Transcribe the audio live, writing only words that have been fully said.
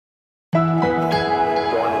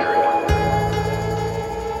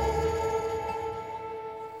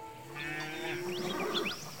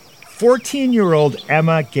14-year-old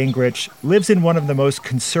Emma Gingrich lives in one of the most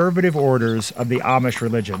conservative orders of the Amish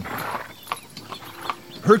religion.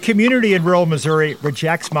 Her community in rural Missouri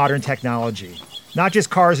rejects modern technology, not just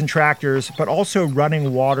cars and tractors, but also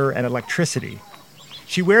running water and electricity.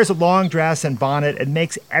 She wears a long dress and bonnet and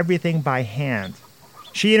makes everything by hand.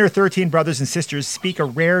 She and her 13 brothers and sisters speak a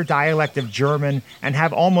rare dialect of German and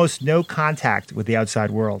have almost no contact with the outside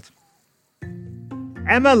world.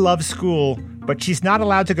 Emma loves school, but she's not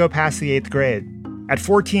allowed to go past the 8th grade. At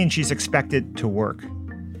 14, she's expected to work.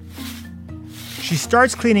 She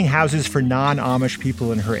starts cleaning houses for non-Amish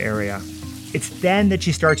people in her area. It's then that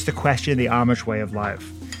she starts to question the Amish way of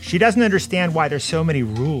life. She doesn't understand why there's so many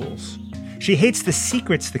rules. She hates the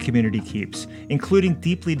secrets the community keeps, including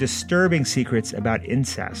deeply disturbing secrets about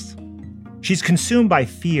incest. She's consumed by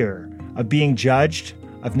fear of being judged,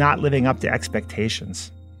 of not living up to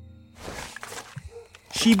expectations.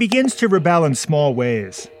 She begins to rebel in small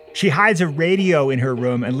ways. She hides a radio in her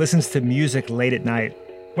room and listens to music late at night.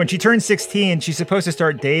 When she turns 16, she's supposed to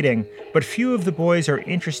start dating, but few of the boys are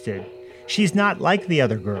interested. She's not like the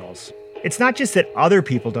other girls. It's not just that other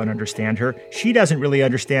people don't understand her, she doesn't really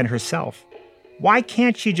understand herself. Why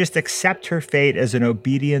can't she just accept her fate as an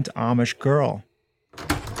obedient Amish girl?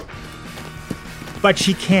 But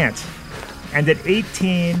she can't. And at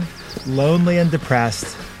 18, lonely and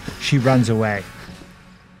depressed, she runs away.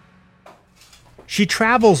 She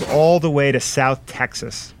travels all the way to South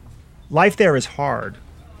Texas. Life there is hard.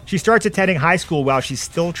 She starts attending high school while she's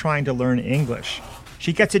still trying to learn English.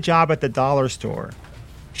 She gets a job at the dollar store.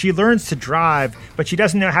 She learns to drive, but she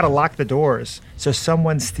doesn't know how to lock the doors, so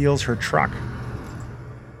someone steals her truck.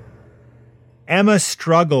 Emma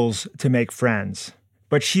struggles to make friends,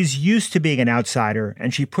 but she's used to being an outsider,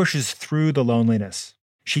 and she pushes through the loneliness.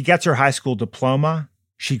 She gets her high school diploma.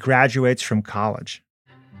 She graduates from college.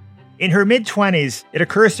 In her mid-20s, it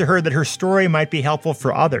occurs to her that her story might be helpful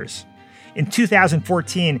for others. In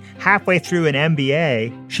 2014, halfway through an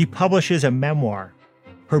MBA, she publishes a memoir.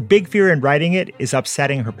 Her big fear in writing it is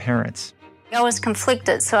upsetting her parents. I was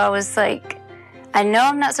conflicted, so I was like, I know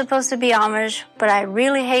I'm not supposed to be Amish, but I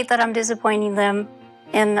really hate that I'm disappointing them.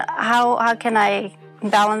 And how can I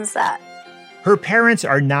balance that? Her parents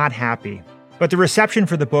are not happy, but the reception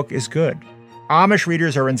for the book is good. Amish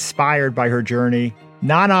readers are inspired by her journey.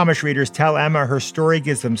 Non-Amish readers tell Emma her story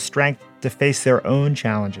gives them strength to face their own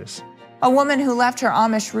challenges. A woman who left her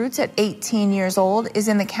Amish roots at 18 years old is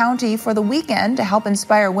in the county for the weekend to help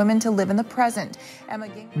inspire women to live in the present.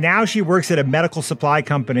 Now she works at a medical supply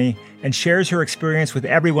company and shares her experience with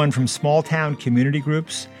everyone from small-town community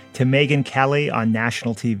groups to Megyn Kelly on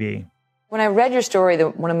national TV. When I read your story,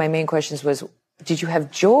 one of my main questions was, did you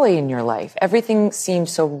have joy in your life? Everything seemed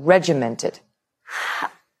so regimented.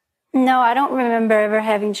 No, I don't remember ever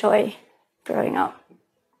having joy growing up.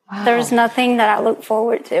 Wow. There's nothing that I look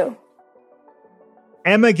forward to.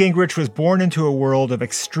 Emma Gingrich was born into a world of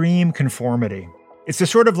extreme conformity. It's the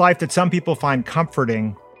sort of life that some people find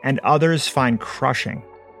comforting and others find crushing.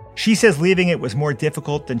 She says leaving it was more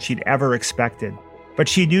difficult than she'd ever expected, but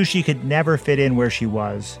she knew she could never fit in where she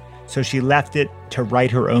was, so she left it to write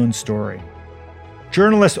her own story.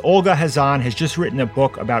 Journalist Olga Hazan has just written a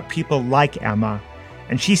book about people like Emma,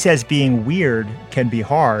 and she says being weird can be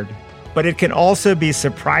hard, but it can also be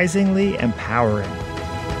surprisingly empowering.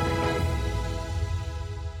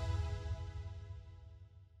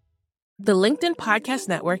 The LinkedIn Podcast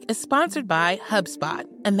Network is sponsored by HubSpot.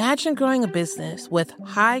 Imagine growing a business with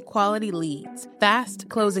high-quality leads,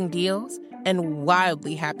 fast-closing deals, and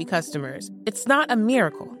wildly happy customers. It's not a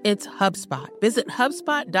miracle, it's HubSpot. Visit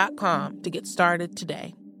HubSpot.com to get started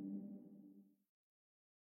today.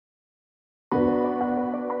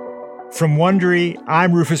 From Wondery,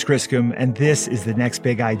 I'm Rufus Griscom, and this is The Next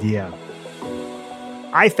Big Idea.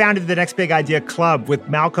 I founded the Next Big Idea Club with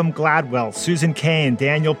Malcolm Gladwell, Susan Cain,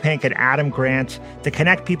 Daniel Pink, and Adam Grant to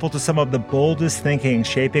connect people to some of the boldest thinking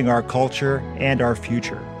shaping our culture and our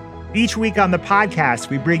future. Each week on the podcast,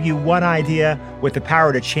 we bring you one idea with the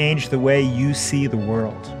power to change the way you see the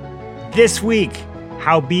world. This week,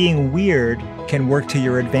 how being weird can work to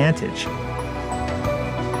your advantage.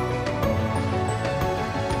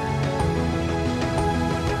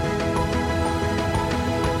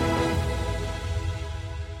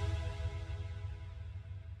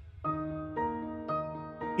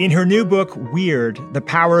 In her new book, Weird, The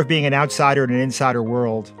Power of Being an Outsider in an Insider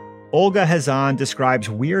World, Olga Hazan describes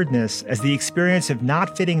weirdness as the experience of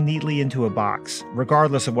not fitting neatly into a box,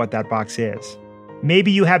 regardless of what that box is.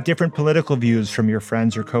 Maybe you have different political views from your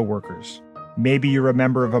friends or coworkers. Maybe you're a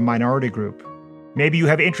member of a minority group. Maybe you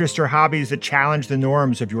have interests or hobbies that challenge the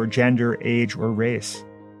norms of your gender, age, or race.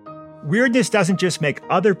 Weirdness doesn't just make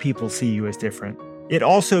other people see you as different. It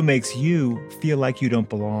also makes you feel like you don't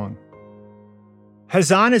belong.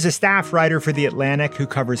 Hazan is a staff writer for The Atlantic who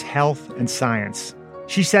covers health and science.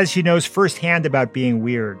 She says she knows firsthand about being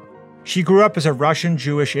weird. She grew up as a Russian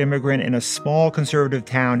Jewish immigrant in a small conservative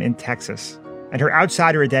town in Texas, and her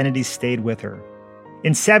outsider identity stayed with her.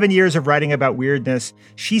 In 7 years of writing about weirdness,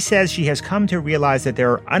 she says she has come to realize that there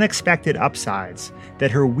are unexpected upsides, that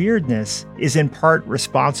her weirdness is in part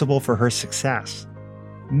responsible for her success.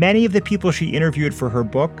 Many of the people she interviewed for her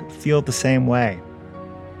book feel the same way.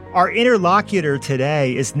 Our interlocutor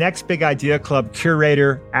today is Next Big Idea Club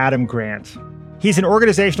curator Adam Grant. He's an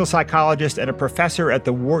organizational psychologist and a professor at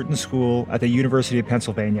the Wharton School at the University of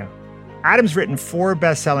Pennsylvania. Adam's written 4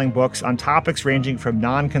 best-selling books on topics ranging from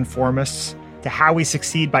nonconformists to how we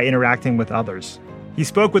succeed by interacting with others. He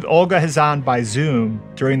spoke with Olga Hazan by Zoom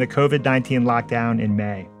during the COVID-19 lockdown in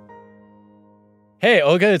May. Hey,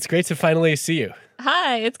 Olga, it's great to finally see you.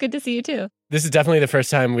 Hi, it's good to see you too. This is definitely the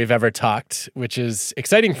first time we've ever talked, which is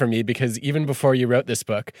exciting for me because even before you wrote this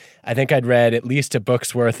book, I think I'd read at least a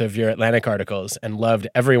book's worth of your Atlantic articles and loved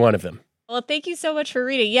every one of them. Well, thank you so much for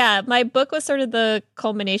reading. Yeah, my book was sort of the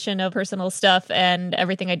culmination of personal stuff and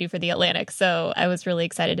everything I do for The Atlantic, so I was really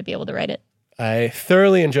excited to be able to write it. I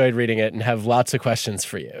thoroughly enjoyed reading it and have lots of questions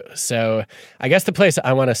for you. So I guess the place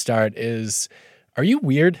I want to start is, are you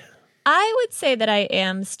weird? I would say that I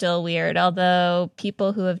am still weird, although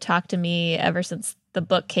people who have talked to me ever since the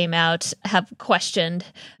book came out have questioned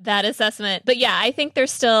that assessment. But yeah, I think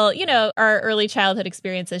there's still, our early childhood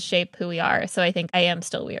experiences shape who we are. So I think I am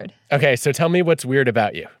still weird. Okay, so tell me what's weird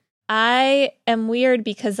about you. I am weird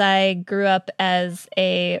because I grew up as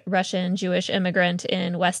a Russian Jewish immigrant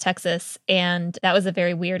in West Texas, and that was a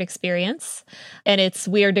very weird experience. And it's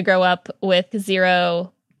weird to grow up with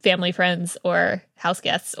 0 family friends or house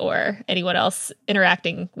guests or anyone else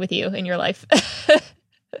interacting with you in your life.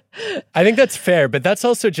 I think that's fair, but that's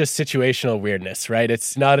also just situational weirdness, right?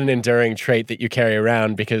 It's not an enduring trait that you carry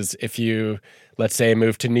around because if you, let's say,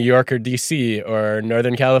 move to New York or DC or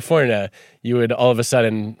Northern California, you would all of a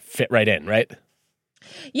sudden fit right in, right?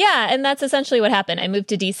 Yeah, and that's essentially what happened. I moved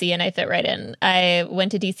to DC and I fit right in. I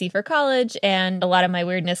went to DC for college and a lot of my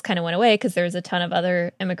weirdness kind of went away because there was a ton of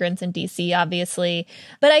other immigrants in DC, obviously.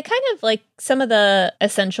 But I kind of like some of the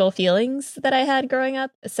essential feelings that I had growing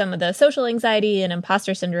up, some of the social anxiety and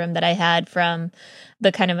imposter syndrome that I had from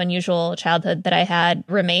the kind of unusual childhood that I had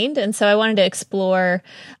remained. And so I wanted to explore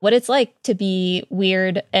what it's like to be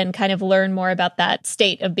weird and kind of learn more about that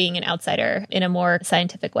state of being an outsider in a more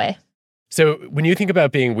scientific way. So when you think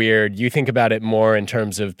about being weird, you think about it more in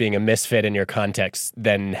terms of being a misfit in your context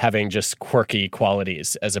than having just quirky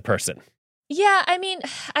qualities as a person. Yeah, I mean,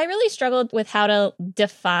 I really struggled with how to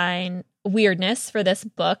define weirdness for this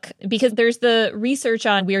book because there's the research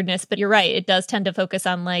on weirdness, but you're right, it does tend to focus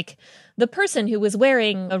on like the person who was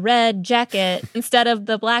wearing a red jacket instead of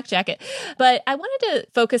the black jacket. But I wanted to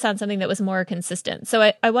focus on something that was more consistent.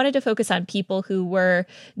 So I wanted to focus on people who were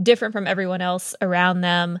different from everyone else around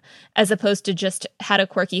them as opposed to just had a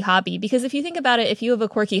quirky hobby. Because if you think about it, if you have a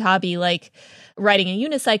quirky hobby like riding a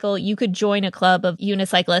unicycle, you could join a club of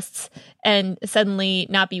unicyclists and suddenly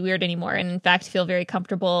not be weird anymore. And in fact, feel very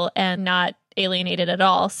comfortable and not alienated at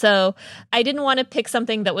all. So I didn't want to pick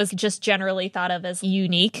something that was just generally thought of as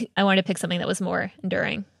unique. I wanted to pick something that was more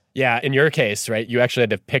enduring. Yeah, in your case, right, you actually had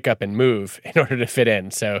to pick up and move in order to fit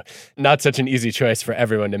in. So not such an easy choice for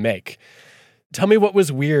everyone to make. Tell me what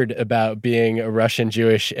was weird about being a Russian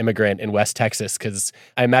Jewish immigrant in West Texas, because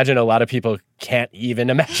I imagine a lot of people can't even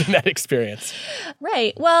imagine that experience.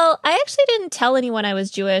 Right. Well, I actually didn't tell anyone I was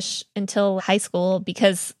Jewish until high school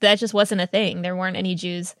because that just wasn't a thing. There weren't any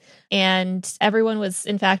Jews. And everyone was,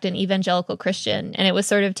 in fact, an evangelical Christian. And it was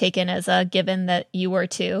sort of taken as a given that you were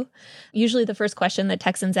too. Usually the first question that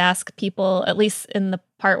Texans ask people, at least in the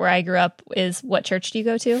part where I grew up, is what church do you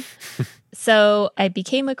go to? So I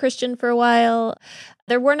became a Christian for a while.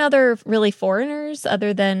 There weren't other really foreigners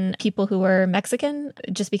other than people who were Mexican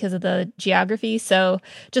just because of the geography. So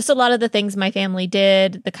just a lot of the things my family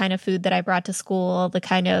did, the kind of food that I brought to school, the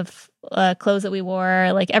kind of clothes that we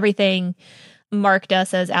wore, like everything marked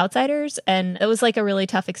us as outsiders. And it was like a really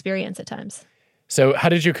tough experience at times. So how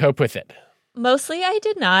did you cope with it? Mostly I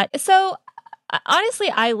did not. So honestly,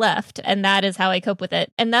 I left, and that is how I cope with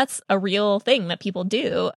it. And that's a real thing that people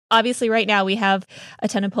do. Obviously, right now we have a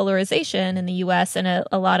ton of polarization in the U.S. and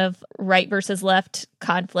a lot of right versus left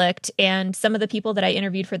conflict. And some of the people that I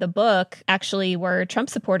interviewed for the book actually were Trump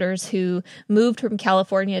supporters who moved from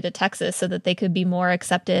California to Texas so that they could be more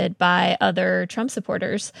accepted by other Trump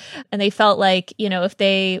supporters. And they felt like, if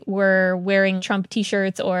they were wearing Trump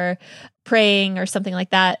T-shirts or praying or something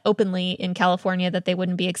like that openly in California, that they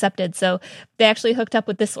wouldn't be accepted. So they actually hooked up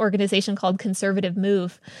with this organization called Conservative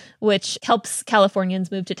Move, which helps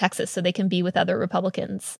Californians move to Texas so they can be with other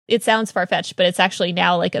Republicans. It sounds far-fetched, but it's actually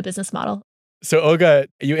now like a business model. So Olga,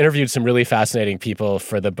 you interviewed some really fascinating people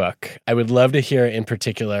for the book. I would love to hear in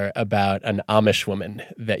particular about an Amish woman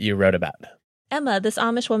that you wrote about. Emma, this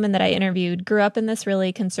Amish woman that I interviewed, grew up in this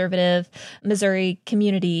really conservative Missouri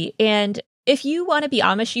community. And if you want to be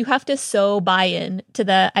Amish, you have to so buy in to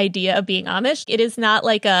the idea of being Amish. It is not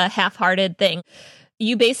like a half-hearted thing.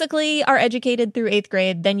 You basically are educated through 8th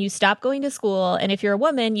grade, then you stop going to school. And if you're a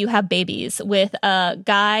woman, you have babies with a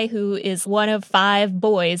guy who is one of 5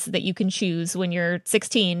 boys that you can choose when you're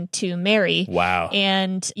 16 to marry. Wow.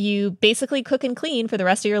 And you basically cook and clean for the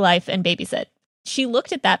rest of your life and babysit. She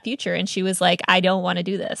looked at that future and she was like, I don't want to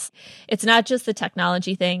do this. It's not just the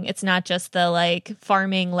technology thing. It's not just the like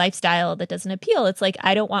farming lifestyle that doesn't appeal. It's like,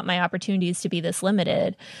 I don't want my opportunities to be this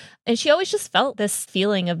limited. And she always just felt this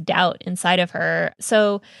feeling of doubt inside of her.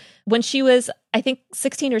 So when she was, I think,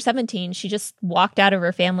 16 or 17, she just walked out of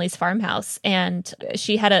her family's farmhouse and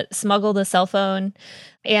she had smuggled a cell phone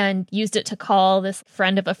and used it to call this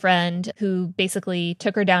friend of a friend who basically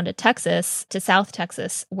took her down to Texas, to South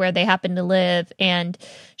Texas, where they happened to live. And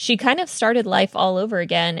she kind of started life all over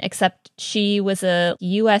again, except she was a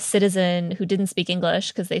U.S. citizen who didn't speak English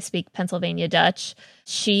because they speak Pennsylvania Dutch.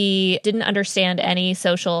 She didn't understand any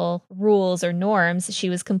social rules or norms. She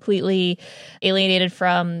was completely alienated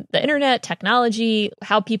from the internet, technology,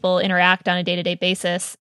 how people interact on a day-to-day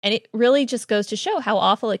basis. And it really just goes to show how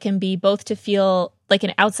awful it can be both to feel like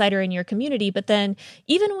an outsider in your community, but then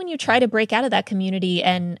even when you try to break out of that community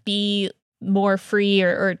and be more free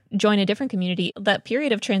or join a different community, that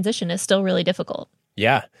period of transition is still really difficult.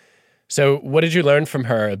 Yeah. So what did you learn from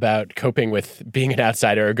her about coping with being an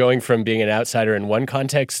outsider or going from being an outsider in one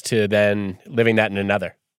context to then living that in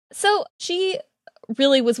another? So she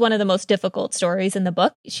really was one of the most difficult stories in the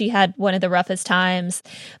book. She had one of the roughest times,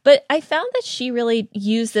 but I found that she really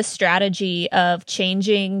used this strategy of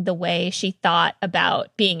changing the way she thought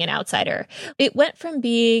about being an outsider. It went from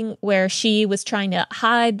being where she was trying to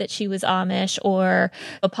hide that she was Amish or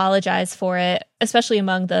apologize for it, especially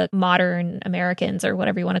among the modern Americans or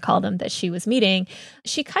whatever you want to call them that she was meeting.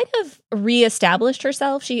 She kind of reestablished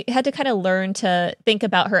herself. She had to kind of learn to think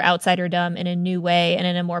about her outsiderdom in a new way and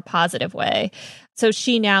in a more positive way. So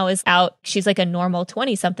she now is out. She's like a normal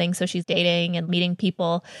 20-something. So she's dating and meeting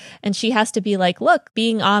people. And she has to be like, look,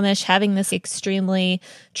 being Amish, having this extremely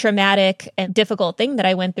traumatic and difficult thing that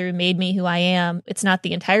I went through made me who I am. It's not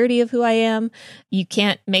the entirety of who I am. You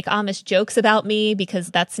can't make Amish jokes about me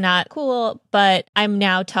because that's not cool. But I'm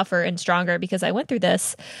now tougher and stronger because I went through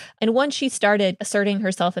this. And once she started asserting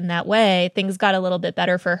herself in that way, things got a little bit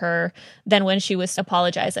better for her than when she was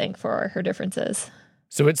apologizing for her differences.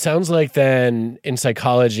 So it sounds like then in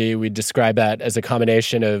psychology, we describe that as a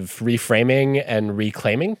combination of reframing and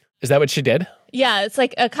reclaiming. Is that what she did? Yeah, it's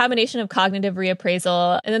like a combination of cognitive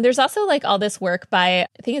reappraisal. And then there's also like all this work by,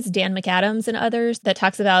 I think it's Dan McAdams and others that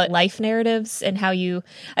talks about life narratives and how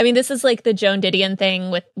this is like the Joan Didion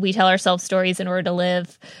thing with we tell ourselves stories in order to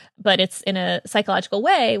live, but it's in a psychological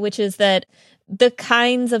way, which is that the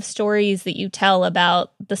kinds of stories that you tell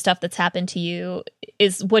about the stuff that's happened to you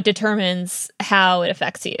is what determines how it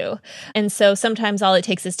affects you. And so sometimes all it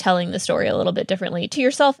takes is telling the story a little bit differently to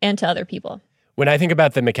yourself and to other people. When I think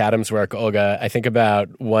about the McAdams work, Olga, I think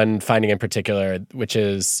about one finding in particular, which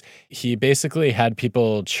is he basically had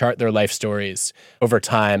people chart their life stories over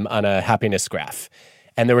time on a happiness graph.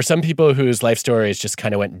 And there were some people whose life stories just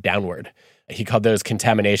kind of went downward. He called those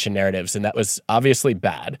contamination narratives, and that was obviously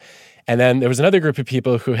bad. And then there was another group of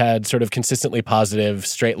people who had sort of consistently positive,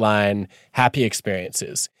 straight line, happy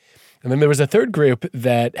experiences. And then there was a third group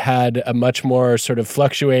that had a much more sort of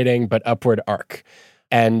fluctuating but upward arc.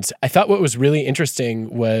 And I thought what was really interesting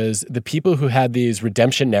was the people who had these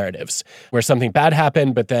redemption narratives where something bad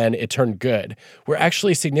happened, but then it turned good, were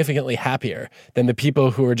actually significantly happier than the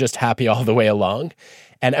people who were just happy all the way along.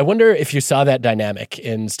 And I wonder if you saw that dynamic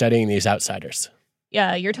in studying these outsiders.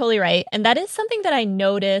 Yeah, you're totally right. And that is something that I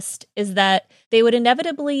noticed is that they would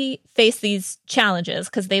inevitably face these challenges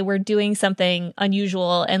because they were doing something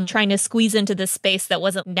unusual and trying to squeeze into this space that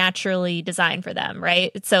wasn't naturally designed for them,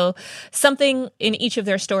 right? So something in each of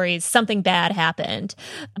their stories, something bad happened.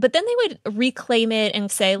 But then they would reclaim it and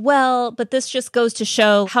say, well, but this just goes to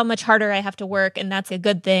show how much harder I have to work and that's a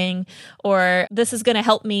good thing. Or this is going to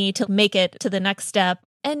help me to make it to the next step.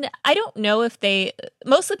 And I don't know if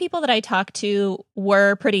most of the people that I talked to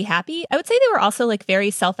were pretty happy. I would say they were also like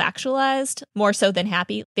very self-actualized, more so than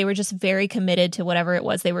happy. They were just very committed to whatever it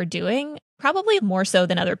was they were doing. probably more so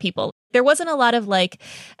than other people. There wasn't a lot of like,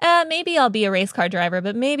 maybe I'll be a race car driver,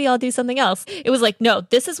 but maybe I'll do something else. It was like, no,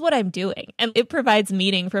 this is what I'm doing. And it provides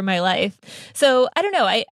meaning for my life. So I don't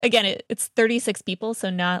know. It's 36 people, so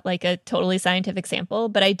not like a totally scientific sample,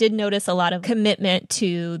 but I did notice a lot of commitment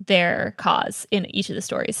to their cause in each of the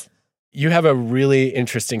stories. You have a really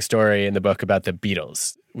interesting story in the book about the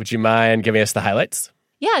Beatles. Would you mind giving us the highlights?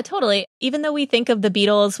 Yeah, totally. Even though we think of the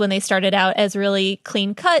Beatles when they started out as really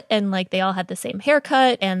clean cut and like they all had the same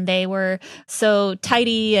haircut and they were so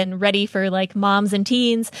tidy and ready for like moms and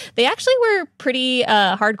teens, they actually were pretty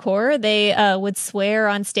hardcore. They would swear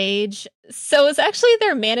on stage. So it was actually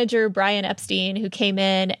their manager, Brian Epstein, who came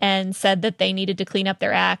in and said that they needed to clean up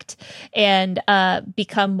their act and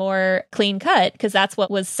become more clean cut because that's what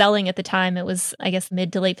was selling at the time. It was, I guess,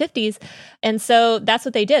 mid to late 50s. And so that's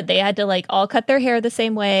what they did. They had to like all cut their hair the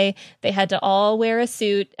same way. They had to all wear a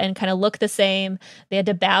suit and kind of look the same. They had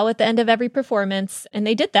to bow at the end of every performance. And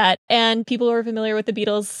they did that. And people who are familiar with the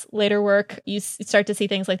Beatles' later work, you start to see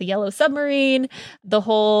things like the Yellow Submarine. The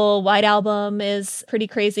whole White Album is pretty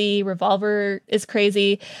crazy. Revolver is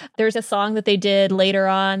crazy. There's a song that they did later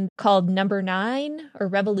on called Number 9 or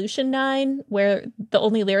Revolution 9, where the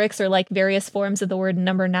only lyrics are like various forms of the word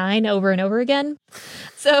number 9 over and over again.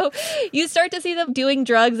 So you start to see them doing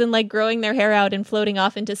drugs and like growing their hair out and floating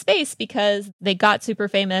off into space because they got super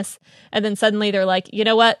famous. And then suddenly they're like, you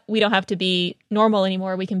know what? We don't have to be normal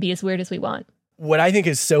anymore. We can be as weird as we want. What I think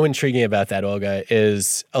is so intriguing about that, Olga,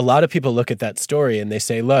 is a lot of people look at that story and they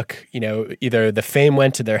say, look, either the fame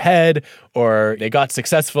went to their head or they got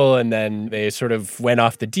successful and then they sort of went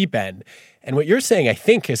off the deep end. And what you're saying, I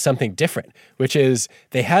think, is something different, which is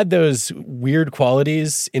they had those weird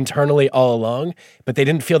qualities internally all along, but they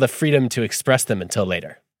didn't feel the freedom to express them until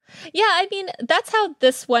later. Yeah, I mean, that's how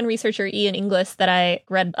this one researcher, Ian Inglis, that I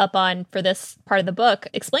read up on for this part of the book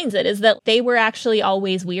explains it, is that they were actually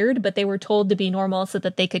always weird, but they were told to be normal so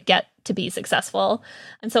that they could get to be successful.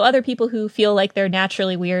 And so other people who feel like they're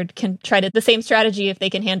naturally weird can try the same strategy if they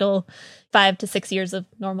can handle 5 to 6 years of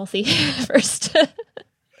normalcy first.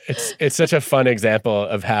 It's such a fun example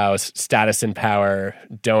of how status and power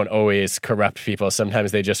don't always corrupt people.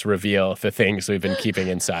 Sometimes they just reveal the things we've been keeping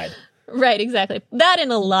inside. Right, exactly. That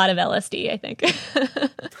and a lot of LSD, I think.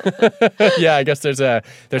 Yeah, I guess there's a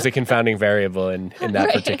confounding variable in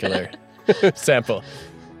that particular sample.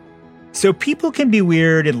 So people can be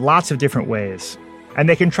weird in lots of different ways. And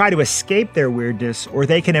they can try to escape their weirdness, or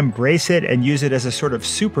they can embrace it and use it as a sort of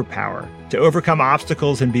superpower to overcome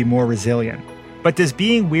obstacles and be more resilient. But does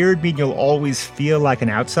being weird mean you'll always feel like an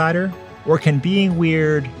outsider? Or can being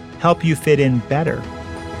weird help you fit in better?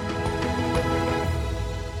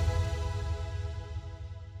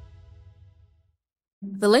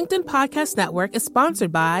 The LinkedIn Podcast Network is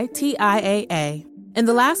sponsored by TIAA. In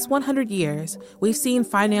the last 100 years, we've seen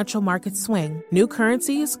financial markets swing, new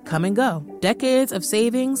currencies come and go, decades of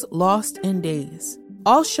savings lost in days,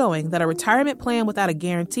 all showing that a retirement plan without a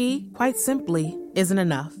guarantee, quite simply, isn't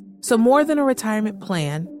enough. So more than a retirement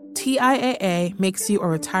plan, TIAA makes you a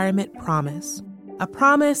retirement promise. A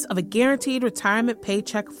promise of a guaranteed retirement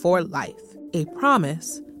paycheck for life. A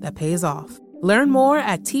promise that pays off. Learn more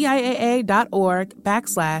at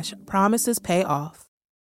TIAA.org/promisespayoff.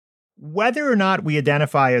 Whether or not we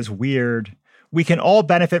identify as weird, we can all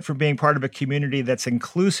benefit from being part of a community that's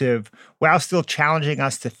inclusive while still challenging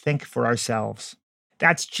us to think for ourselves.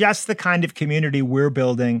 That's just the kind of community we're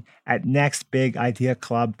building at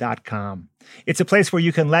nextbigideaclub.com. It's a place where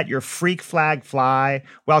you can let your freak flag fly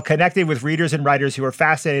while connecting with readers and writers who are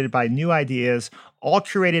fascinated by new ideas, all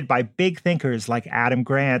curated by big thinkers like Adam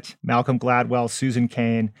Grant, Malcolm Gladwell, Susan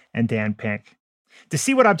Cain, and Dan Pink. To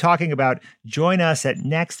see what I'm talking about, join us at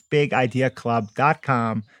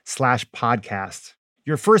nextbigideaclub.com/podcast.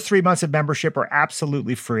 Your first 3 months of membership are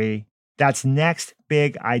absolutely free. That's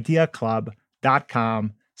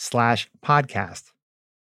nextbigideaclub.com/podcast.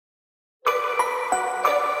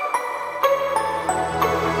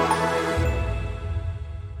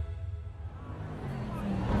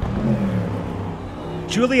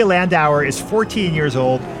 Julia Landauer is 14 years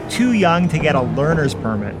old, too young to get a learner's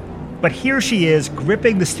permit. But here she is,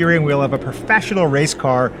 gripping the steering wheel of a professional race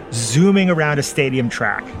car, zooming around a stadium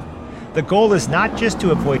track. The goal is not just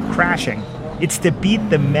to avoid crashing, it's to beat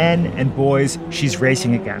the men and boys she's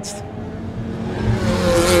racing against.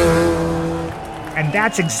 And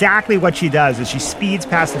that's exactly what she does as she speeds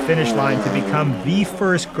past the finish line to become the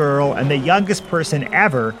first girl and the youngest person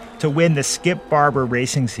ever to win the Skip Barber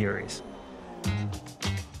Racing Series.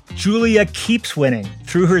 Julia keeps winning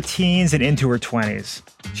through her teens and into her 20s.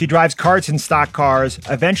 She drives karts and stock cars,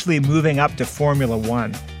 eventually moving up to Formula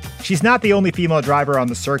One. She's not the only female driver on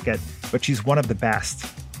the circuit. but she's one of the best.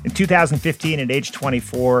 In 2015, at age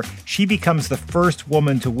 24, she becomes the first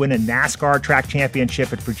woman to win a NASCAR track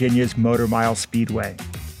championship at Virginia's Motor Mile Speedway.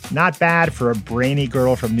 Not bad for a brainy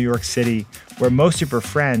girl from New York City, where most of her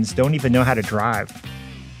friends don't even know how to drive.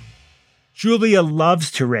 Julia loves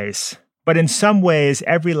to race, but in some ways,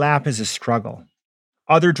 every lap is a struggle.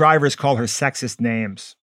 Other drivers call her sexist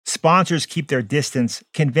names. Sponsors keep their distance,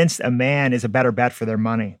 convinced a man is a better bet for their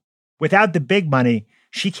money. Without the big money,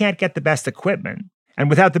 she can't get the best equipment. And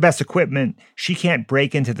without the best equipment, she can't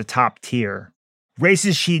break into the top tier.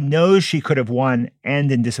 Races she knows she could have won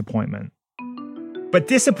end in disappointment. But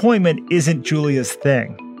disappointment isn't Julia's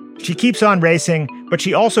thing. She keeps on racing, but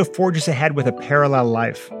she also forges ahead with a parallel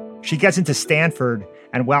life. She gets into Stanford,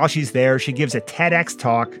 and while she's there, she gives a TEDx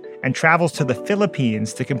talk and travels to the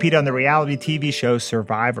Philippines to compete on the reality TV show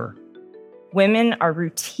Survivor. Women are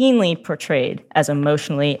routinely portrayed as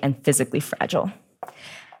emotionally and physically fragile.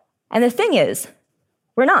 And the thing is,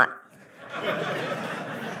 we're not.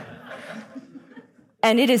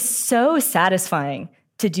 And it is so satisfying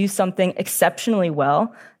to do something exceptionally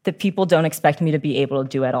well that people don't expect me to be able to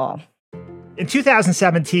do at all. In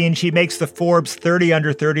 2017, she makes the Forbes 30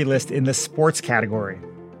 Under 30 list in the sports category.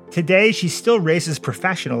 Today, she still races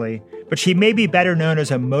professionally, but she may be better known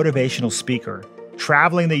as a motivational speaker,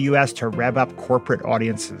 traveling the U.S. to rev up corporate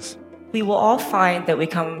audiences. We will all find that we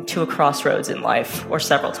come to a crossroads in life, or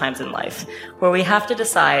several times in life, where we have to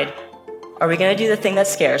decide, are we going to do the thing that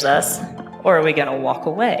scares us, or are we going to walk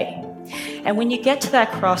away? And when you get to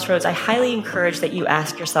that crossroads, I highly encourage that you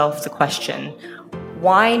ask yourself the question,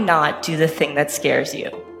 why not do the thing that scares you?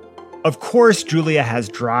 Of course, Julia has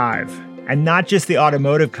drive, and not just the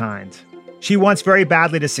automotive kind. She wants very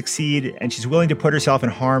badly to succeed, and she's willing to put herself in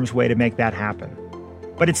harm's way to make that happen.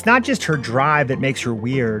 But it's not just her drive that makes her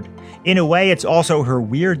weird. In a way, it's also her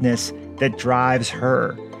weirdness that drives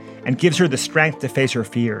her and gives her the strength to face her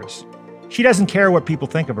fears. She doesn't care what people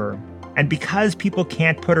think of her. And because people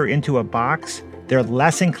can't put her into a box, they're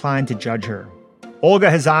less inclined to judge her.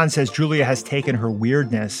 Olga Hazan says Julia has taken her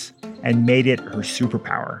weirdness and made it her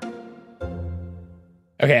superpower.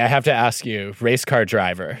 Okay, I have to ask you, race car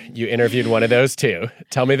driver, you interviewed one of those too.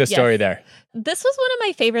 Tell me the story there. This was one of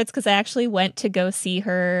my favorites because I actually went to go see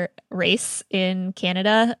her race in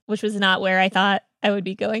Canada, which was not where I thought I would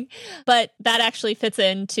be going. But that actually fits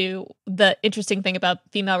into the interesting thing about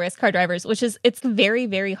female race car drivers, which is it's very,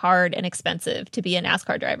 very hard and expensive to be a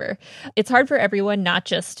NASCAR driver. It's hard for everyone, not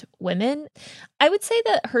just women. I would say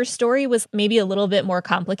that her story was maybe a little bit more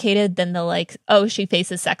complicated than the she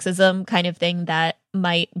faces sexism kind of thing that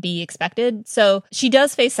might be expected. So she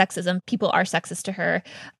does face sexism. People are sexist to her,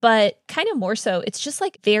 but kind of more so, it's just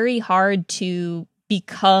very hard to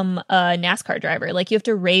become a NASCAR driver. You have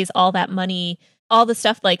to raise all that money, all the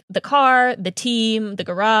stuff like the car, the team, the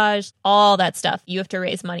garage, all that stuff you have to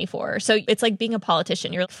raise money for. So it's like being a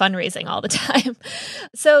politician. You're fundraising all the time.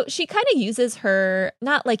 So she kind of uses her,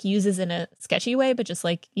 not uses in a sketchy way, but just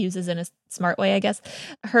uses in a smart way, I guess,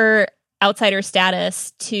 her outsider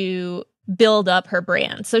status to build up her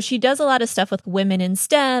brand. So she does a lot of stuff with women in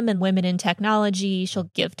STEM and women in technology. She'll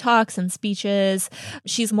give talks and speeches.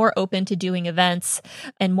 She's more open to doing events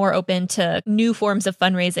and more open to new forms of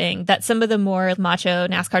fundraising that some of the more macho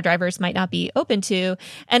NASCAR drivers might not be open to.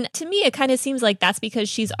 And to me, it kind of seems like that's because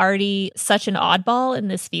she's already such an oddball in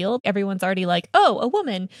this field. Everyone's already oh, a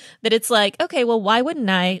woman, that it's okay, well, why wouldn't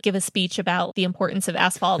I give a speech about the importance of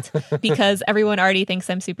asphalt? Because everyone already thinks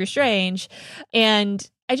I'm super strange. And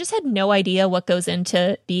I just had no idea what goes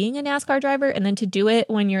into being a NASCAR driver, and then to do it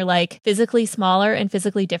when you're physically smaller and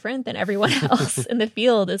physically different than everyone else in the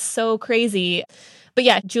field is so crazy. But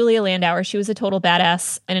yeah, Julia Landauer, she was a total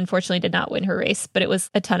badass and unfortunately did not win her race, but it was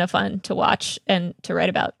a ton of fun to watch and to write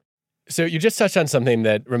about. So you just touched on something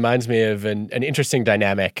that reminds me of an interesting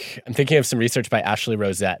dynamic. I'm thinking of some research by Ashley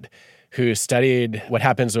Rosette, who studied what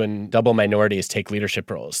happens when double minorities take leadership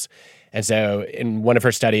roles. And so in one of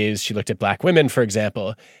her studies, she looked at Black women, for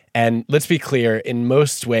example. And let's be clear, in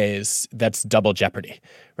most ways, that's double jeopardy,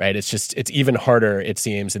 right? It's even harder, it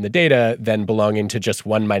seems, in the data than belonging to just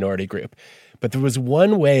one minority group. But there was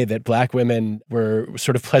one way that Black women were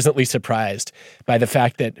sort of pleasantly surprised by the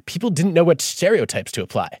fact that people didn't know what stereotypes to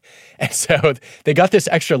apply. And so they got this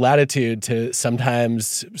extra latitude to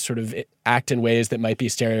sometimes sort of act in ways that might be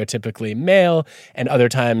stereotypically male and other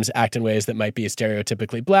times act in ways that might be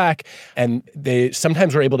stereotypically Black. And they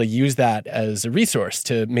sometimes were able to use that as a resource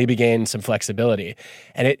to maybe gain some flexibility.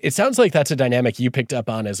 And it sounds like that's a dynamic you picked up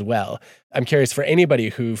on as well. I'm curious, for anybody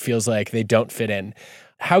who feels like they don't fit in,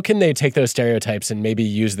 how can they take those stereotypes and maybe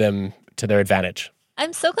use them to their advantage?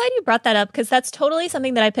 I'm so glad you brought that up because that's totally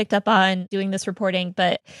something that I picked up on doing this reporting.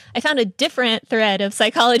 But I found a different thread of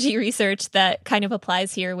psychology research that kind of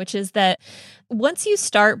applies here, which is that once you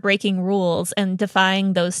start breaking rules and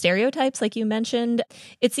defying those stereotypes, like you mentioned,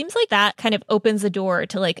 it seems like that kind of opens the door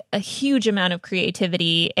to like a huge amount of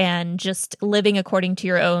creativity and just living according to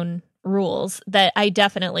your own rules that I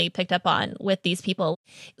definitely picked up on with these people.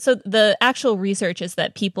 So the actual research is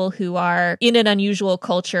that people who are in an unusual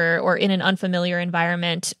culture or in an unfamiliar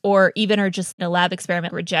environment, or even are just in a lab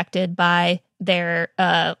experiment rejected by their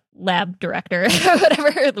lab director,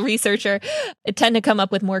 whatever, the researcher, tend to come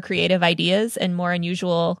up with more creative ideas and more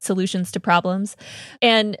unusual solutions to problems.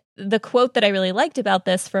 And the quote that I really liked about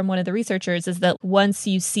this from one of the researchers is that once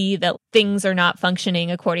you see that things are not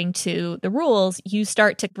functioning according to the rules, you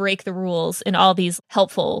start to break the rules in all these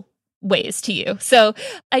helpful ways to you. So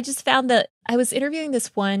I just found that I was interviewing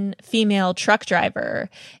this one female truck driver.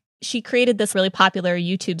 She created this really popular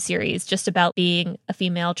YouTube series just about being a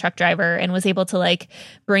female truck driver and was able to like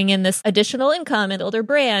bring in this additional income and build her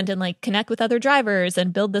brand and like connect with other drivers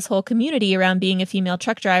and build this whole community around being a female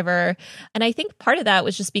truck driver. And I think part of that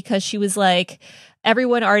was just because she was like,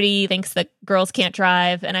 everyone already thinks that girls can't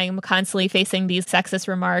drive, and I'm constantly facing these sexist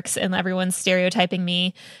remarks and everyone's stereotyping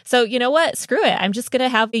me. So you know what? Screw it. I'm just going to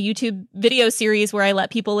have a YouTube video series where I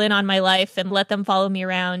let people in on my life and let them follow me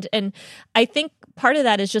around. And I think part of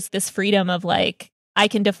that is just this freedom of like, I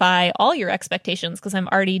can defy all your expectations because I'm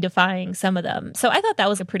already defying some of them. So I thought that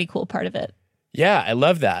was a pretty cool part of it. Yeah, I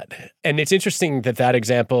love that. And it's interesting that that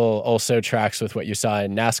example also tracks with what you saw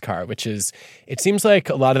in NASCAR, which is, it seems like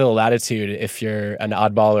a lot of the latitude, if you're an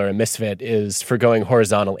oddball or a misfit, is for going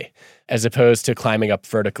horizontally as opposed to climbing up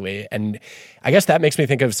vertically. And I guess that makes me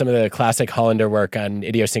think of some of the classic Hollander work on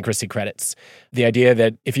idiosyncrasy credits. The idea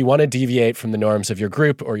that if you want to deviate from the norms of your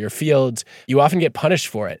group or your field, you often get punished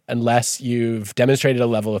for it unless you've demonstrated a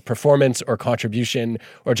level of performance or contribution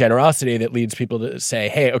or generosity that leads people to say,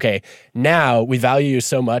 hey, okay, now we value you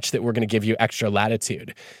so much that we're going to give you extra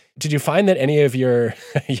latitude. Did you find that any of your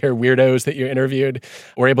weirdos that you interviewed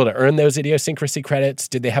were able to earn those idiosyncrasy credits?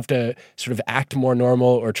 Did they have to sort of act more normal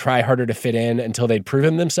or try harder to fit in until they'd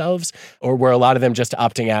proven themselves? Or were a lot of them just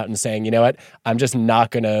opting out and saying, you know what, I'm just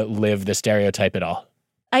not going to live the stereotype at all?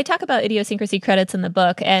 I talk about idiosyncrasy credits in the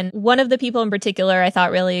book, and one of the people in particular I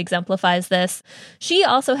thought really exemplifies this. She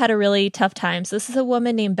also had a really tough time. So this is a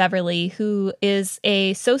woman named Beverly, who is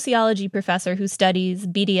a sociology professor who studies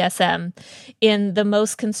BDSM in the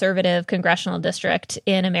most conservative congressional district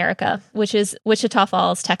in America, which is Wichita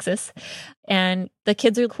Falls, Texas. And the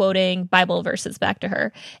kids are quoting Bible verses back to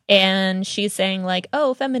her. And she's saying like,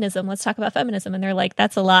 oh, feminism, let's talk about feminism. And they're like,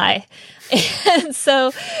 that's a lie. And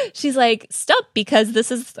so she's like, stop, because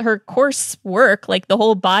this is her course work. Like the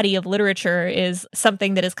whole body of literature is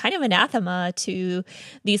something that is kind of anathema to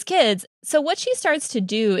these kids. So what she starts to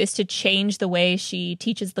do is to change the way she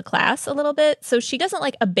teaches the class a little bit. So she doesn't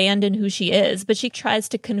like abandon who she is, but she tries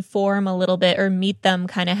to conform a little bit or meet them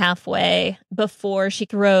kind of halfway before she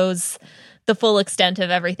throws the full extent of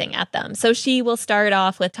everything at them. So she will start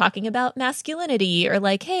off with talking about masculinity or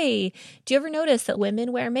like, hey, do you ever notice that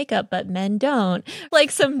women wear makeup but men don't? Like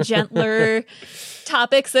some gentler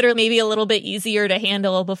topics that are maybe a little bit easier to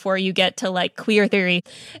handle before you get to like queer theory.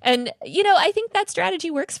 And, you know, I think that strategy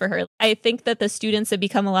works for her. I think that the students have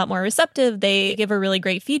become a lot more receptive. They give her really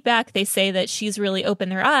great feedback. They say that she's really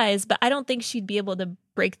opened their eyes, but I don't think she'd be able to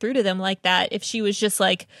break through to them like that if she was just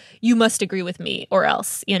like, you must agree with me or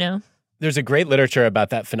else, you know? There's a great literature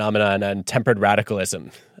about that phenomenon on tempered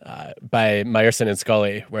radicalism by Meyerson and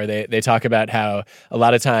Scully, where they talk about how a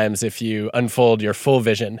lot of times if you unfold your full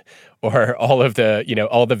vision or all of the, you know,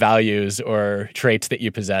 all the values or traits that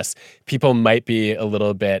you possess, people might be a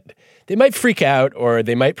little bit, they might freak out or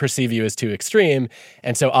they might perceive you as too extreme.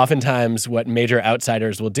 And so oftentimes what major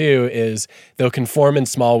outsiders will do is they'll conform in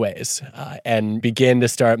small ways and begin to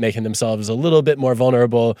start making themselves a little bit more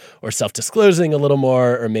vulnerable or self-disclosing a little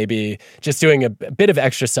more, or maybe just doing a bit of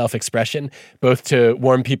extra self-expression, both to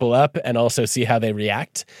warm people up and also see how they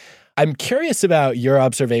react. I'm curious about your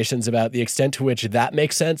observations about the extent to which that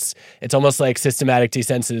makes sense. It's almost like systematic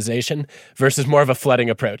desensitization versus more of a flooding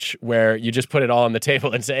approach where you just put it all on the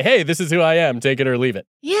table and say, hey, this is who I am, take it or leave it.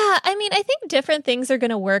 Yeah, I mean, I think different things are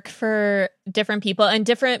going to work for different people, and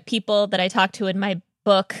different people that I talked to in my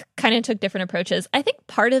book kind of took different approaches. I think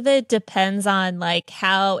part of it depends on like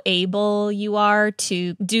how able you are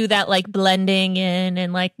to do that like blending in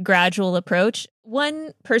and like gradual approach.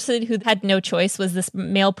 One person who had no choice was this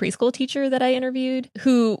male preschool teacher that I interviewed,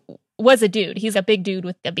 who was a dude. He's a big dude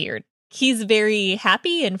with a beard. he's very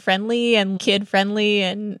happy and friendly and kid friendly,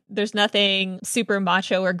 and there's nothing super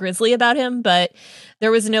macho or grisly about him, but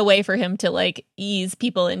there was no way for him to like ease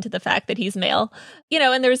people into the fact that he's male.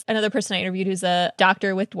 And there's another person I interviewed who's a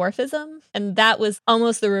doctor with dwarfism, and that was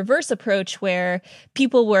almost the reverse approach, where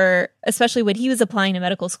people were, especially when he was applying to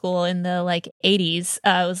medical school in the like 80s,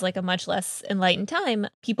 it was like a much less enlightened time.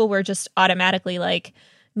 People were just automatically like,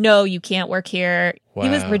 no, you can't work here. Wow. He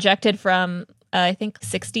was rejected from I think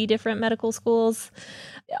 60 different medical schools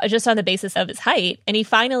just on the basis of his height. And he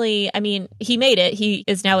finally, he made it. He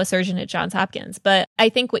is now a surgeon at Johns Hopkins. But I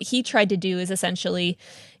think what he tried to do is essentially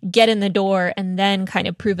get in the door and then kind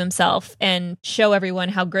of prove himself and show everyone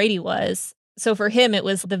how great he was. So for him, it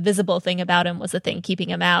was the visible thing about him was the thing keeping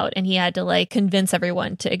him out. And he had to like convince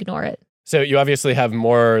everyone to ignore it. So you obviously have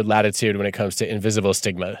more latitude when it comes to invisible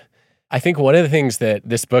stigma. I think one of the things that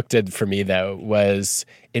this book did for me, though, was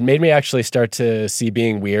it made me actually start to see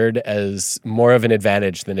being weird as more of an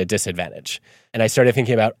advantage than a disadvantage. And I started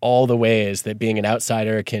thinking about all the ways that being an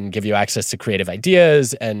outsider can give you access to creative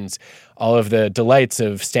ideas and all of the delights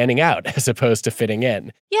of standing out as opposed to fitting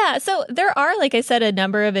in. Yeah, so there are, like I said, a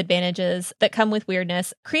number of advantages that come with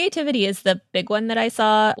weirdness. Creativity is the big one that I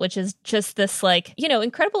saw, which is just this like,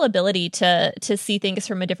 incredible ability to see things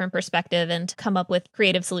from a different perspective and to come up with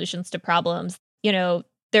creative solutions to problems.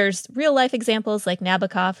 There's real life examples like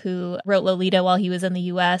Nabokov, who wrote Lolita while he was in the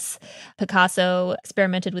US. Picasso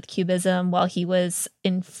experimented with cubism while he was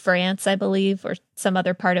in France, I believe, or some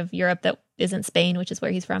other part of Europe that isn't Spain, which is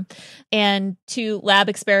where he's from. And to lab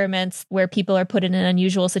experiments where people are put in an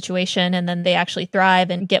unusual situation and then they actually thrive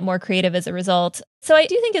and get more creative as a result. So I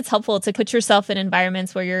do think it's helpful to put yourself in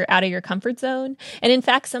environments where you're out of your comfort zone. And in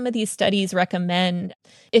fact, some of these studies recommend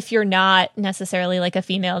if you're not necessarily like a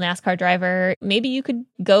female NASCAR driver, maybe you could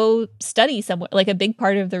go study somewhere. Like a big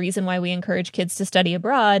part of the reason why we encourage kids to study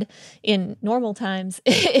abroad in normal times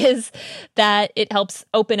is that it helps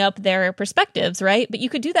open up their perspectives, right? But you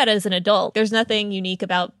could do that as an adult. There's nothing unique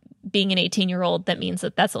about being an 18-year-old that means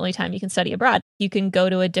that that's the only time you can study abroad. You can go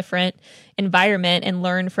to a different environment and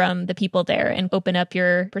learn from the people there and open up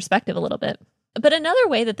your perspective a little bit. But another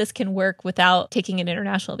way that this can work without taking an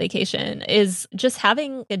international vacation is just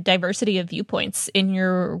having a diversity of viewpoints in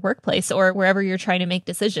your workplace or wherever you're trying to make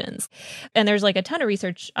decisions. And there's like a ton of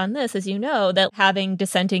research on this, as you know, that having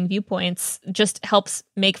dissenting viewpoints just helps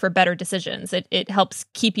make for better decisions. It helps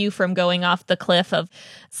keep you from going off the cliff of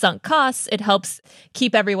sunk costs. It helps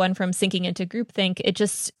keep everyone from sinking into groupthink. It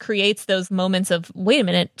just creates those moments of, wait a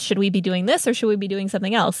minute, should we be doing this or should we be doing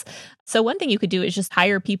something else? So one thing you could do is just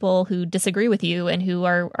hire people who disagree with you and who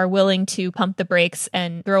are willing to pump the brakes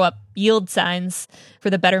and throw up yield signs for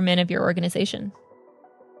the betterment of your organization.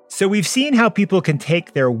 So we've seen how people can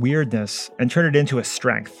take their weirdness and turn it into a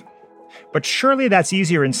strength. But surely that's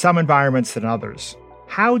easier in some environments than others.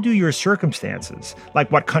 How do your circumstances,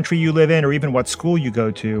 like what country you live in or even what school you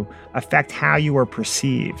go to, affect how you are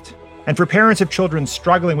perceived? And for parents of children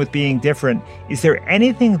struggling with being different, is there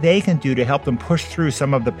anything they can do to help them push through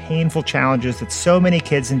some of the painful challenges that so many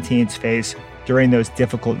kids and teens face during those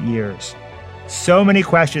difficult years? So many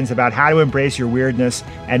questions about how to embrace your weirdness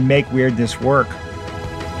and make weirdness work.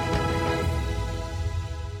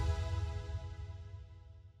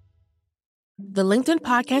 The LinkedIn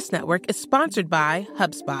Podcast Network is sponsored by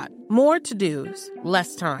HubSpot. More to-dos,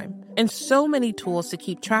 less time, and so many tools to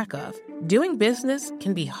keep track of. Doing business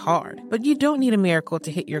can be hard, but you don't need a miracle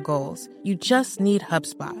to hit your goals. You just need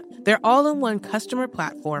HubSpot. Their all-in-one customer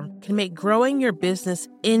platform can make growing your business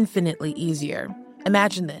infinitely easier.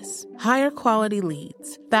 Imagine this: higher quality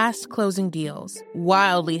leads, fast closing deals,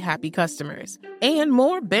 wildly happy customers, and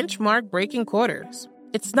more benchmark-breaking quarters.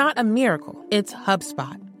 It's not a miracle, it's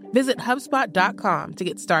HubSpot. Visit HubSpot.com to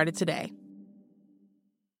get started today.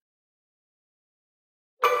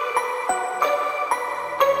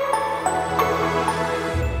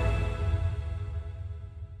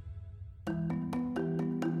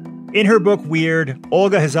 In her book, Weird,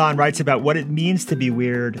 Olga Hazan writes about what it means to be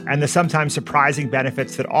weird and the sometimes surprising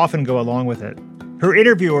benefits that often go along with it. Her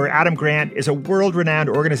interviewer, Adam Grant, is a world-renowned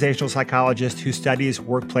organizational psychologist who studies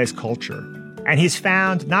workplace culture. And he's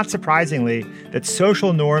found, not surprisingly, that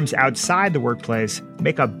social norms outside the workplace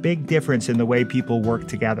make a big difference in the way people work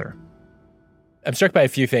together. I'm struck by a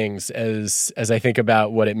few things as I think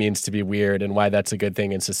about what it means to be weird and why that's a good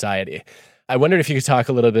thing in society. I wondered if you could talk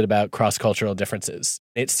a little bit about cross-cultural differences.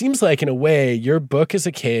 It seems like, in a way, your book is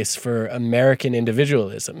a case for American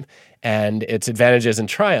individualism and its advantages and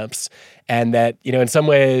triumphs, and that, in some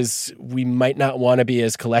ways, we might not want to be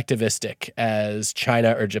as collectivistic as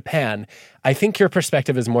China or Japan. I think your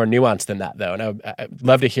perspective is more nuanced than that, though, and I'd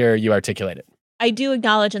love to hear you articulate it. I do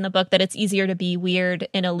acknowledge in the book that it's easier to be weird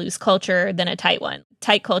in a loose culture than a tight one.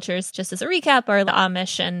 Tight cultures, just as a recap, are the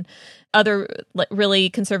Amish and other really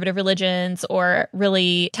conservative religions or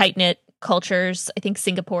really tight-knit cultures. I think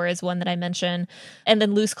Singapore is one that I mentioned. And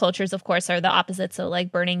then loose cultures, of course, are the opposite. So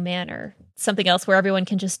like Burning Man or something else where everyone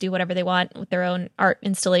can just do whatever they want with their own art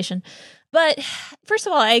installation. But first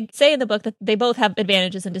of all, I say in the book that they both have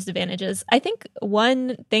advantages and disadvantages. I think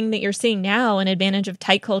one thing that you're seeing now, an advantage of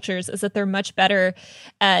tight cultures, is that they're much better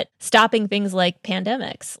at stopping things like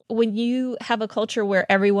pandemics. When you have a culture where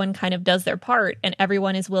everyone kind of does their part and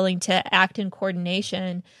everyone is willing to act in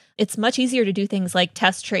coordination, it's much easier to do things like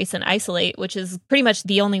test, trace, and isolate, which is pretty much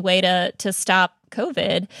the only way to stop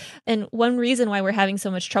COVID. And one reason why we're having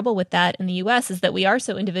so much trouble with that in the US is that we are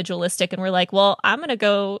so individualistic and we're like, well, I'm going to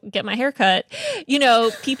go get my hair cut. You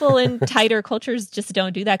know, people in tighter cultures just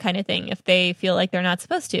don't do that kind of thing if they feel like they're not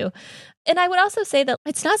supposed to. And I would also say that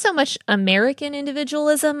it's not so much American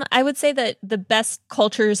individualism. I would say that the best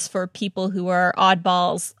cultures for people who are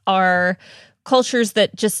oddballs are cultures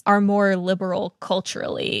that just are more liberal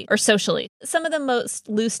culturally or socially. Some of the most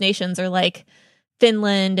loose nations are like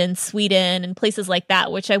Finland and Sweden and places like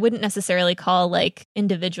that, which I wouldn't necessarily call like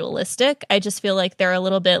individualistic. I just feel like they're a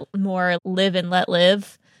little bit more live and let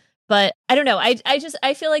live. But I don't know.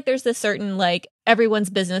 I feel like there's this certain like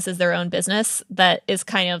everyone's business is their own business that is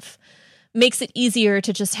kind of makes it easier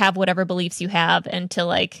to just have whatever beliefs you have and to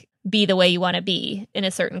like be the way you want to be in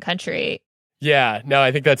a certain country. Yeah, no,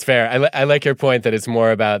 I think that's fair. I like your point that it's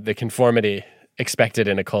more about the conformity expected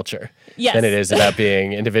in a culture than it is about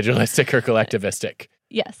being individualistic or collectivistic.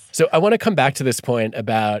 Yes. So I want to come back to this point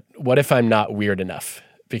about what if I'm not weird enough?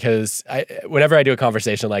 Because whenever I do a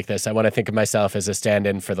conversation like this, I want to think of myself as a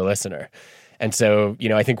stand-in for the listener. And so, you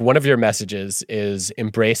know, I think one of your messages is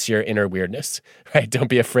embrace your inner weirdness, right? Don't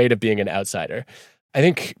be afraid of being an outsider. I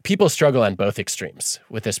think people struggle on both extremes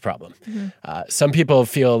with this problem. Mm-hmm. Some people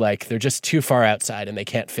feel like they're just too far outside and they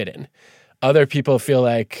can't fit in. Other people feel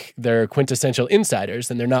like they're quintessential insiders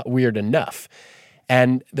and they're not weird enough.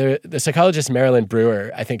 And the psychologist Marilyn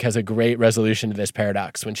Brewer, I think, has a great resolution to this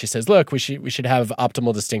paradox when she says, look, we should have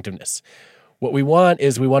optimal distinctiveness. What we want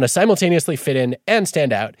is we want to simultaneously fit in and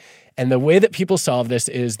stand out. And the way that people solve this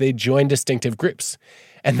is they join distinctive groups.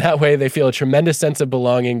 And that way they feel a tremendous sense of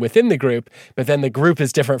belonging within the group, but then the group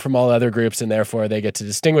is different from all other groups and therefore they get to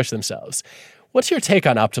distinguish themselves. What's your take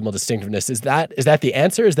on optimal distinctiveness? Is that the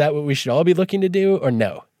answer? Is that what we should all be looking to do or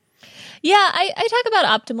no? Yeah, I talk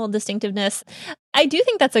about optimal distinctiveness. I do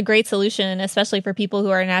think that's a great solution, especially for people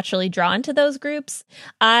who are naturally drawn to those groups.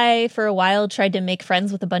 I, for a while, tried to make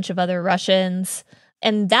friends with a bunch of other Russians,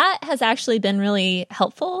 and that has actually been really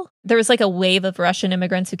helpful. There was like a wave of Russian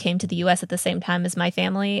immigrants who came to the U.S. at the same time as my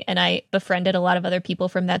family, and I befriended a lot of other people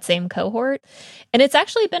from that same cohort. And it's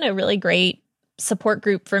actually been a really great support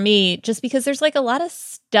group for me, just because there's like a lot of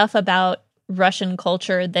stuff about Russian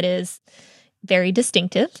culture that is very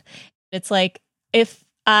distinctive. It's like if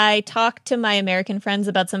I talk to my American friends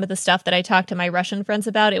about some of the stuff that I talk to my Russian friends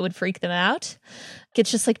about, it would freak them out.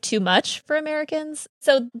 It's just like too much for Americans.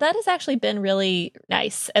 So that has actually been really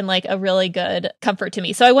nice and like a really good comfort to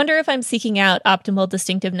me. So I wonder if I'm seeking out optimal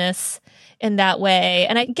distinctiveness in that way.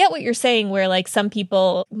 And I get what you're saying, where like some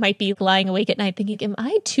people might be lying awake at night thinking, am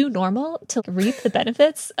I too normal to reap the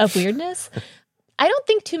benefits of weirdness? I don't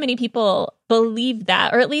think too many people believe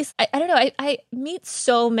that, or at least, I don't know, I meet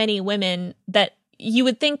so many women that you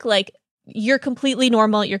would think like, you're completely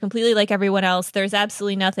normal, you're completely like everyone else, there's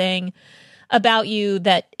absolutely nothing about you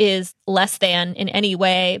that is less than in any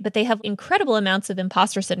way, but they have incredible amounts of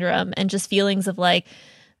imposter syndrome and just feelings of like,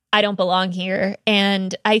 I don't belong here.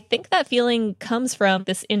 And I think that feeling comes from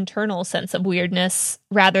this internal sense of weirdness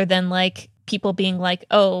rather than like people being like,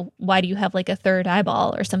 oh, why do you have like a third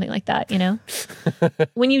eyeball or something like that, you know?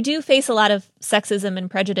 When you do face a lot of sexism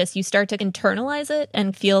and prejudice, you start to internalize it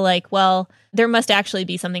and feel like, well, there must actually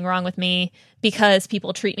be something wrong with me because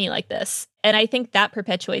people treat me like this. And I think that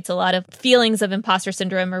perpetuates a lot of feelings of imposter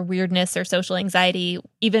syndrome or weirdness or social anxiety,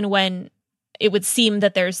 even when it would seem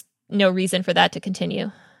that there's no reason for that to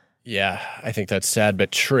continue. Yeah, I think that's sad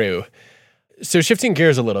but true. So shifting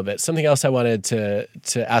gears a little bit, something else I wanted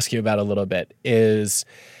to ask you about a little bit is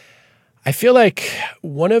I feel like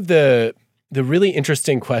one of the really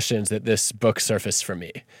interesting questions that this book surfaced for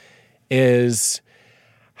me is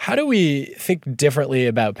how do we think differently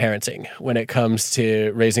about parenting when it comes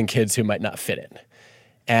to raising kids who might not fit in?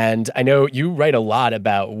 And I know you write a lot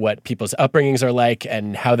about what people's upbringings are like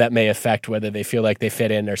and how that may affect whether they feel like they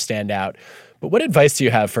fit in or stand out. But what advice do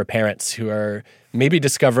you have for parents who are maybe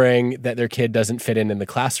discovering that their kid doesn't fit in the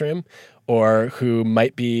classroom, or who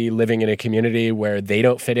might be living in a community where they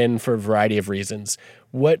don't fit in for a variety of reasons.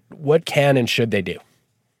 What can and should they do?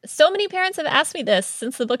 So many parents have asked me this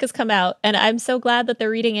since the book has come out, and I'm so glad that they're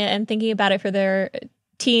reading it and thinking about it for their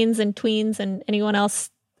teens and tweens and anyone else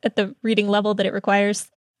at the reading level that it requires.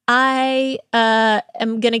 I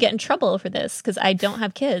am going to get in trouble for this because I don't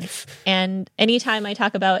have kids. And anytime I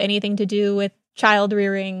talk about anything to do with child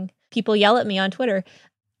rearing, people yell at me on Twitter.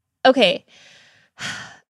 Okay,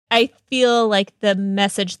 I feel like the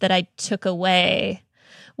message that I took away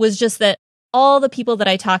was just that all the people that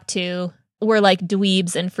I talked to were like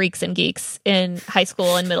dweebs and freaks and geeks in high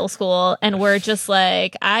school and middle school. And we're just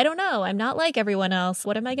like, I don't know. I'm not like everyone else.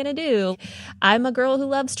 What am I going to do? I'm a girl who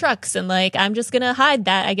loves trucks. And like, I'm just going to hide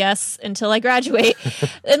that, I guess, until I graduate.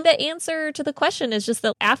 And the answer to the question is just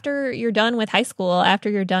that after you're done with high school, after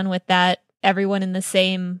you're done with that, everyone in the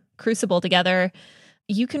same crucible together,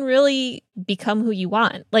 you can really become who you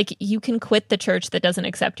want. Like, you can quit the church that doesn't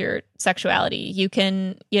accept your sexuality. You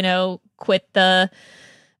can, quit the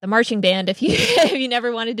marching band if you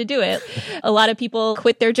never wanted to do it. A lot of people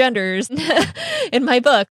quit their genders in my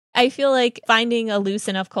book. I feel like finding a loose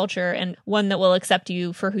enough culture and one that will accept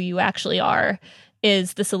you for who you actually are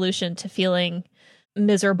is the solution to feeling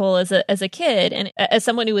miserable as a kid. And as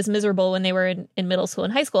someone who was miserable when they were in middle school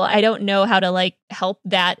and high school, I don't know how to help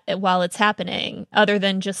that while it's happening, other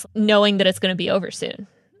than just knowing that it's going to be over soon.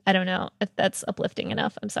 I don't know if that's uplifting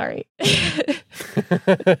enough. I'm sorry.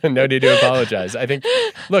 No need to apologize. I think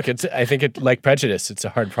like prejudice, it's a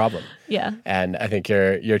hard problem. Yeah. And I think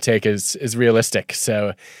your take is realistic.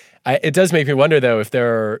 So it does make me wonder, though, if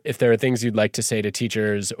there are things you'd like to say to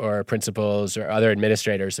teachers or principals or other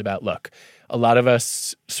administrators about, look, a lot of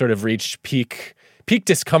us sort of reached peak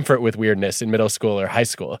discomfort with weirdness in middle school or high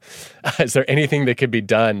school. Is there anything that could be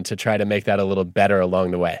done to try to make that a little better along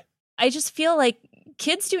the way? I just feel like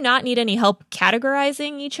kids do not need any help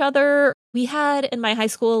categorizing each other. We had in my high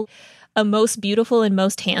school a most beautiful and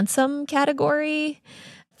most handsome category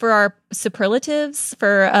for our superlatives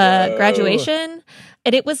for graduation.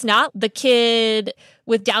 And it was not the kid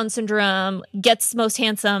with Down syndrome gets most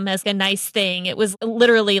handsome as a nice thing. It was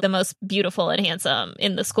literally the most beautiful and handsome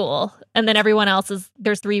in the school. And then everyone else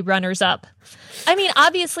there's 3 runners up. I mean,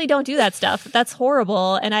 obviously don't do that stuff. That's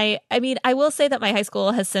horrible. And I will say that my high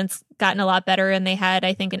school has since gotten a lot better. And they had,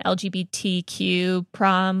 I think, an LGBTQ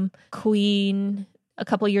prom queen a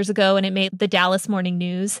couple years ago, and it made the Dallas Morning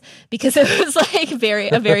News because it was a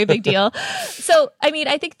very big deal. So, I mean,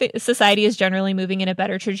 I think that society is generally moving in a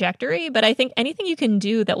better trajectory, but I think anything you can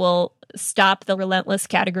do that will stop the relentless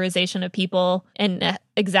categorization of people and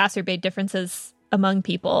exacerbate differences among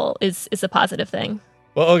people is a positive thing.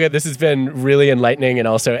 Well, Olga, this has been really enlightening and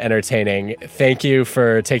also entertaining. Thank you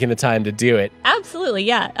for taking the time to do it. Absolutely,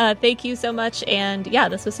 yeah. Thank you so much. And yeah,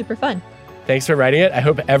 this was super fun. Thanks for writing it. I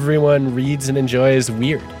hope everyone reads and enjoys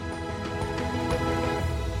Weird.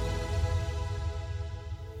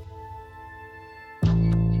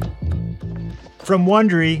 From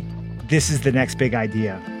Wondery, this is The Next Big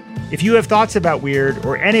Idea. If you have thoughts about Weird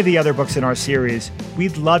or any of the other books in our series,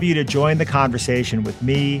 we'd love you to join the conversation with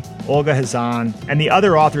me, Olga Hazan, and the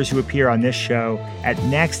other authors who appear on this show at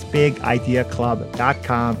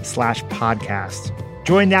nextbigideaclub.com/podcast.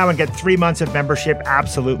 Join now and get 3 months of membership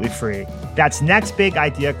absolutely free. That's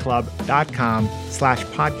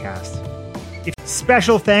nextbigideaclub.com/podcast.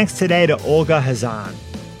 Special thanks today to Olga Hazan.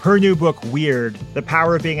 Her new book, Weird, The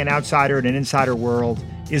Power of Being an Outsider in an Insider World,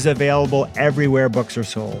 is available everywhere books are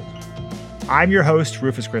sold. I'm your host,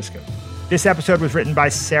 Rufus Griscom. This episode was written by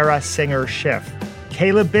Sarah Singer Schiff.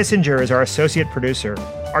 Caleb Bissinger is our associate producer.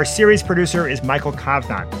 Our series producer is Michael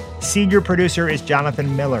Kovnat. Senior producer is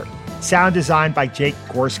Jonathan Miller. Sound design by Jake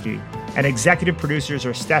Gorski. And executive producers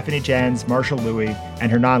are Stephanie Jens, Marshall Louis,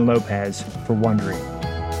 and Hernan Lopez for Wondery.